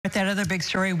With that other big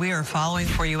story we are following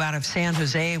for you out of San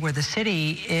Jose, where the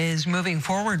city is moving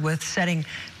forward with setting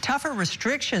tougher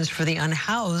restrictions for the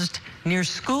unhoused near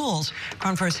schools.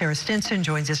 Front for Sarah Stinson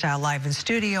joins us now live in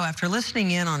studio after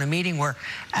listening in on a meeting where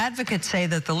advocates say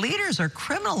that the leaders are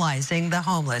criminalizing the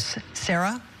homeless.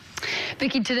 Sarah?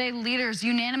 Vicki, today leaders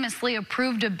unanimously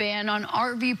approved a ban on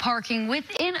RV parking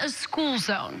within a school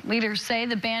zone. Leaders say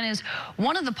the ban is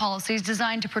one of the policies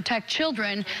designed to protect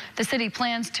children. The city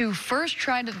plans to first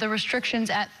try the restrictions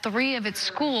at 3 of its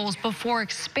schools before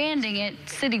expanding it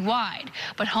citywide.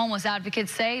 But homeless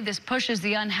advocates say this pushes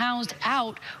the unhoused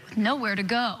out with nowhere to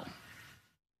go.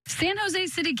 San Jose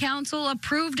City Council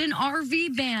approved an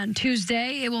RV ban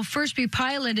Tuesday. It will first be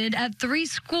piloted at 3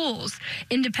 schools: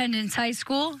 Independence High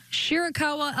School,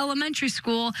 Shirakawa Elementary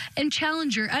School, and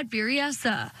Challenger at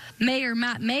Berryessa. Mayor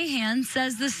Matt Mahan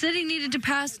says the city needed to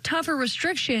pass tougher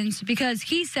restrictions because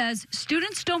he says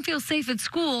students don't feel safe at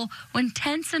school when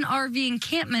tents and RV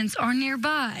encampments are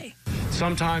nearby.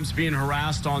 Sometimes being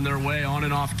harassed on their way on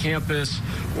and off campus,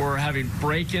 or having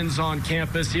break-ins on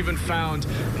campus, even found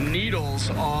needles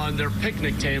on their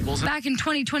picnic tables. Back in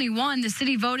 2021, the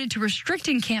city voted to restrict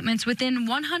encampments within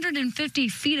 150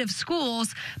 feet of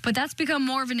schools, but that's become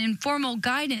more of an informal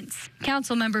guidance.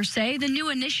 Council members say the new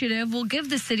initiative will give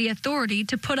the city authority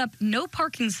to put up no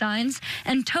parking signs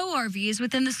and tow RVs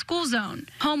within the school zone.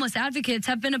 Homeless advocates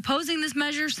have been opposing this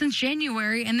measure since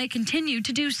January, and they continue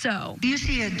to do so. You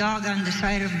see a dog on the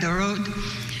side of the road,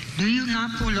 do you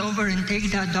not pull over and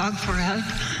take that dog for help?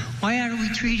 Why are we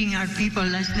treating our people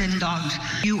less than dogs?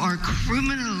 You are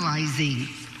criminalizing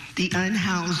the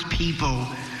unhoused people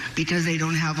because they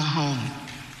don't have a home.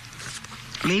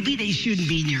 Maybe they shouldn't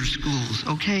be near schools,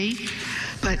 okay?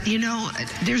 But, you know,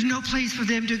 there's no place for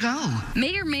them to go.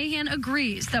 Mayor Mahan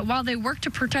agrees that while they work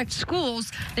to protect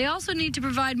schools, they also need to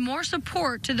provide more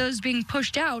support to those being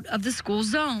pushed out of the school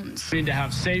zones. We need to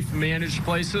have safe managed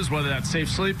places, whether that's safe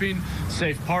sleeping,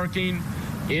 safe parking,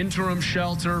 interim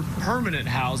shelter, permanent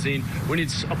housing. We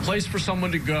need a place for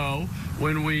someone to go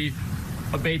when we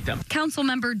abate them.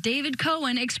 Councilmember David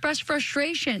Cohen expressed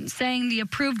frustration, saying the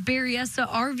approved Berryessa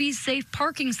RV safe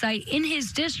parking site in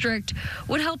his district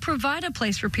would help provide a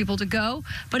place for people to go,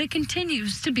 but it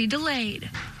continues to be delayed.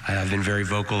 I've been very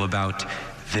vocal about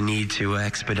the need to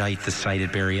expedite the site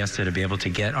at Berryessa to be able to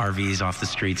get RVs off the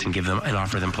streets and give them and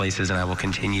offer them places, and I will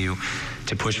continue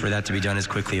to push for that to be done as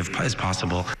quickly as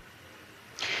possible.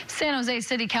 San Jose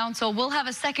City Council will have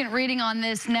a second reading on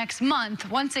this next month.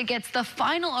 Once it gets the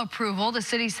final approval, the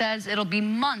city says it'll be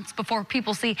months before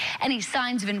people see any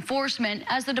signs of enforcement,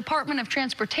 as the Department of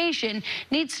Transportation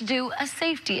needs to do a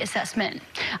safety assessment.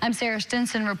 I'm Sarah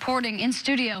Stinson reporting in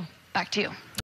studio. Back to you.